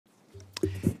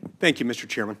Thank you, Mr.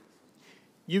 Chairman.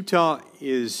 Utah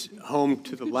is home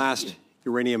to the last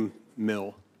uranium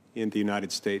mill in the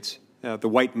United States, the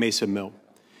White Mesa Mill.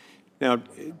 Now,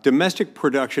 domestic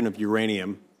production of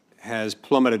uranium has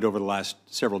plummeted over the last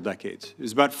several decades. It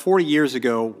was about 40 years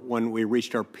ago when we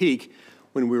reached our peak,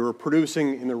 when we were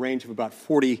producing in the range of about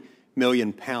 40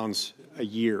 million pounds a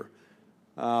year.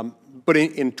 But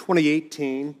in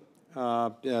 2018,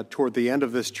 toward the end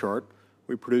of this chart,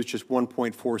 we produced just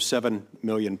 1.47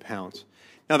 million pounds.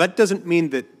 Now, that doesn't mean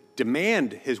that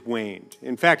demand has waned.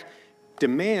 In fact,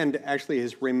 demand actually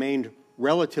has remained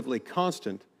relatively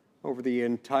constant over the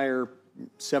entire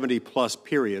 70-plus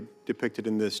period depicted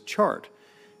in this chart.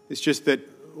 It's just that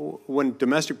when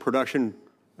domestic production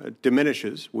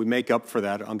diminishes, we make up for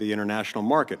that on the international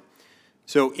market.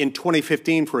 So in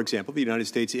 2015, for example, the United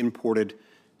States imported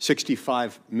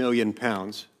 65 million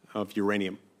pounds of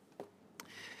uranium.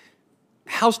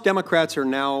 House Democrats are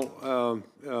now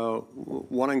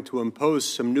wanting to impose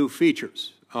some new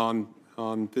features on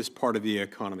this part of the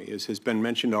economy, as has been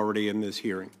mentioned already in this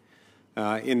hearing,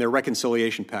 in their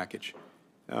reconciliation package,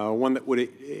 one that would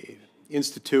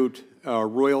institute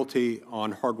royalty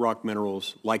on hard rock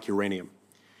minerals like uranium.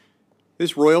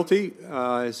 This royalty,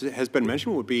 as has been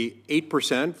mentioned, would be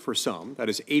 8% for some, that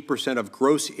is 8% of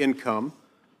gross income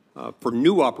for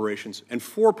new operations, and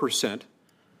 4%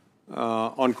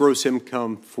 on gross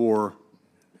income for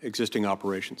existing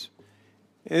operations.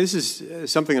 And this is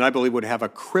something that I believe would have a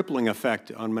crippling effect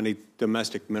on many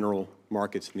domestic mineral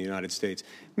markets in the United States.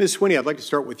 Ms. Sweeney, I'd like to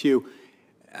start with you.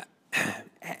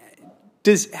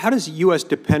 How does U.S.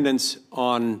 dependence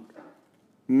on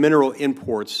mineral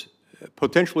imports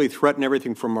potentially threaten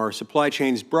everything from our supply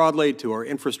chains broadly to our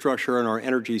infrastructure and our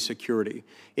energy security?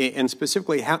 And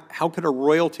specifically, how could a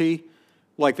royalty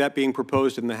like that being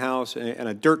proposed in the House and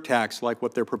a dirt tax like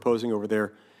what they're proposing over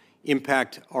there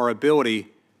impact our ability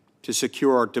to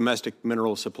secure our domestic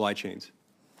mineral supply chains?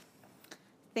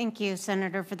 Thank you,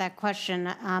 Senator, for that question.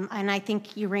 And I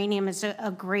think uranium is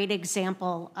a great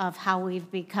example of how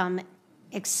we've become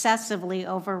excessively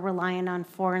over-reliant on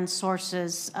foreign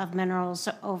sources of minerals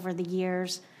over the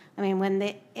years. I mean, when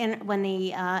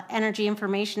the Energy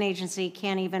Information Agency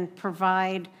can't even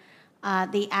provide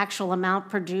the actual amount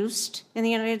produced in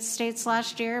the United States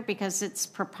last year because it's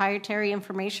proprietary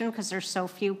information because there's so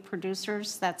few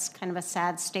producers, that's kind of a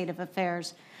sad state of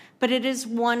affairs. But it is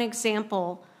one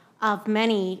example of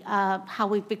many how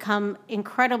we've become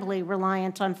incredibly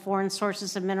reliant on foreign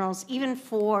sources of minerals, even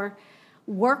for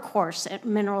workhorse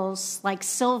minerals like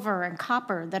silver and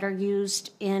copper that are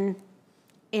used in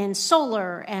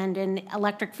solar and in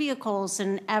electric vehicles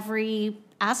and every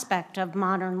aspect of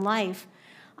modern life.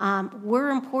 We're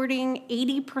importing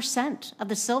 80% of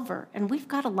the silver, and we've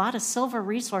got a lot of silver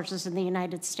resources in the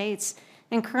United States,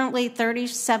 and currently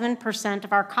 37%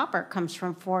 of our copper comes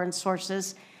from foreign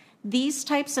sources. These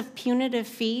types of punitive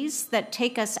fees that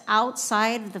take us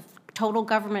outside the total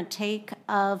government take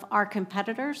of our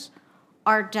competitors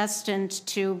are destined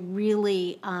to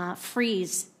really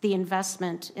freeze the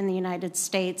investment in the United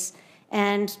States,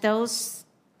 and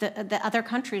the other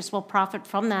countries will profit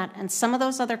from that, and some of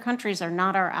those other countries are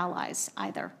not our allies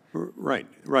either. Right.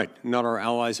 Not our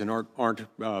allies and aren't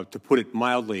to put it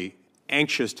mildly,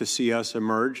 anxious to see us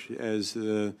emerge as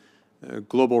the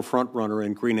global front runner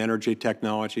in green energy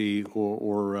technology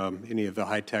or any of the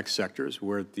high-tech sectors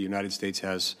where the United States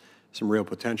has some real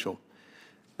potential.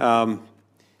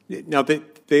 Now,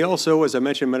 they also, as I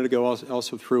mentioned a minute ago,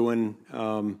 also threw in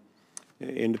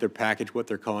into their package what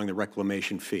they're calling the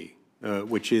reclamation fee,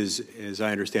 which is, as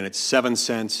I understand it, 7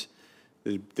 cents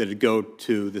that would go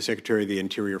to the Secretary of the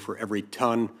Interior for every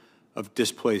ton of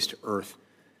displaced earth.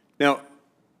 Now,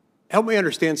 help me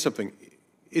understand something.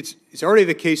 It's already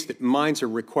the case that mines are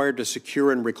required to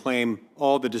secure and reclaim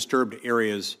all the disturbed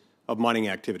areas of mining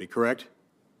activity, correct?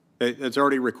 That's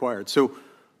already required. So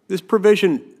this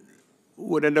provision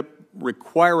would end up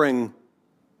requiring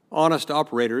honest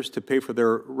operators to pay for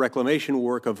their reclamation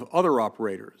work of other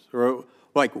operators. Or,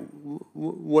 like,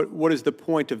 what is the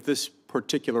point of this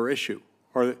particular issue?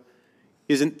 Or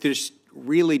isn't this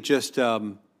really just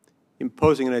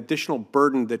imposing an additional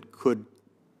burden that could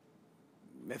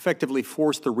effectively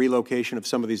force the relocation of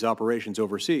some of these operations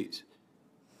overseas?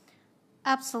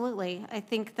 Absolutely. I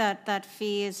think that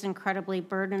fee is incredibly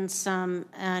burdensome,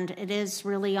 and it is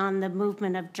really on the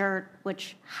movement of dirt,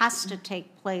 which has to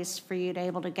take place for you to be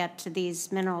able to get to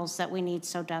these minerals that we need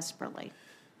so desperately.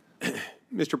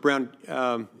 Mr. Brown,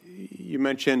 you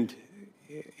mentioned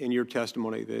in your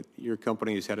testimony that your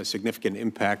company has had a significant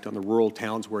impact on the rural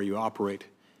towns where you operate.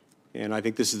 And I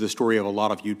think this is the story of a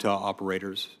lot of Utah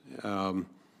operators.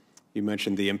 You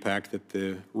mentioned the impact that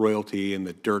the royalty and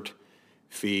the dirt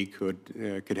fee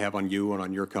could have on you and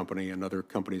on your company and other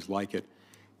companies like it.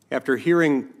 After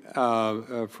hearing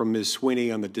from Ms.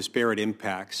 Sweeney on the disparate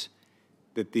impacts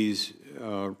that these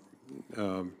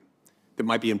that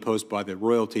might be imposed by the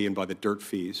royalty and by the dirt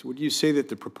fees, would you say that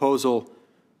the proposal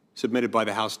submitted by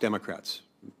the House Democrats,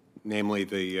 namely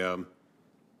the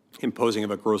imposing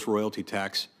of a gross royalty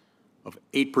tax of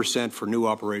 8% for new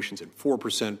operations and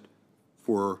 4%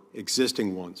 for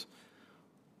existing ones,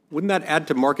 wouldn't that add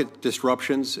to market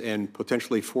disruptions and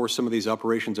potentially force some of these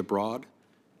operations abroad?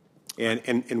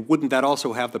 And wouldn't that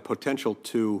also have the potential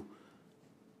to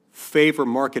favor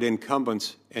market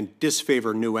incumbents and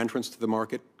disfavor new entrants to the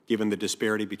market, given the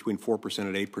disparity between 4%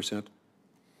 and 8%?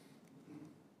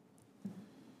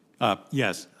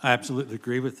 Yes, I absolutely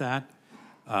agree with that.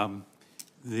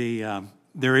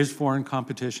 There is foreign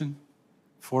competition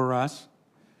for us.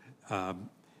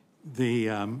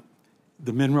 The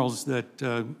minerals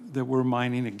that we're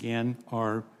mining, again,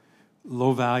 are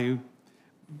low value,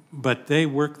 but they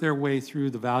work their way through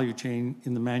the value chain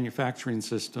in the manufacturing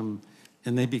system,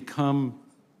 and they become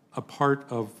a part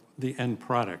of the end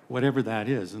product, whatever that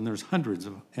is. And there's hundreds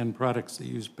of end products that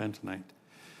use bentonite.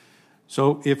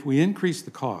 So if we increase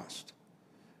the cost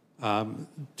to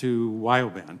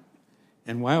Wyoban,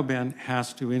 and Wyoban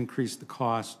has to increase the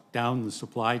cost down the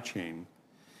supply chain,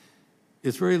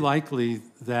 it's very likely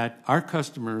that our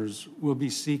customers will be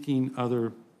seeking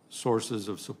other sources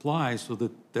of supply so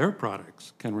that their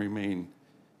products can remain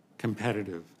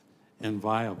competitive and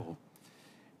viable.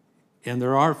 And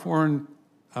there are foreign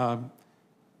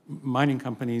mining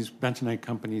companies, bentonite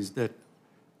companies, that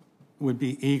would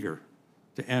be eager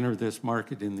to enter this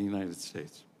market in the United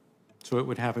States. So it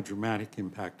would have a dramatic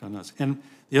impact on us. And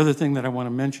the other thing that I want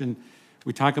to mention,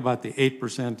 we talk about the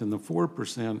 8% and the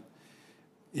 4%.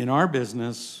 In our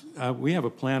business, we have a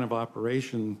plan of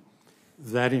operation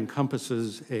that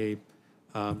encompasses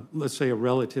let's say, a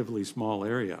relatively small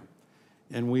area.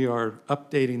 And we are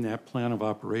updating that plan of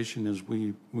operation as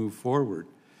we move forward.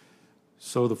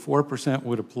 So the 4%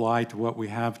 would apply to what we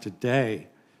have today.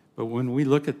 But when we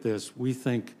look at this, we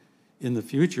think in the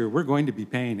future, we're going to be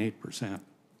paying 8%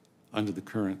 under the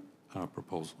current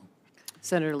proposal.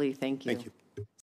 Senator Lee, thank you. Thank you.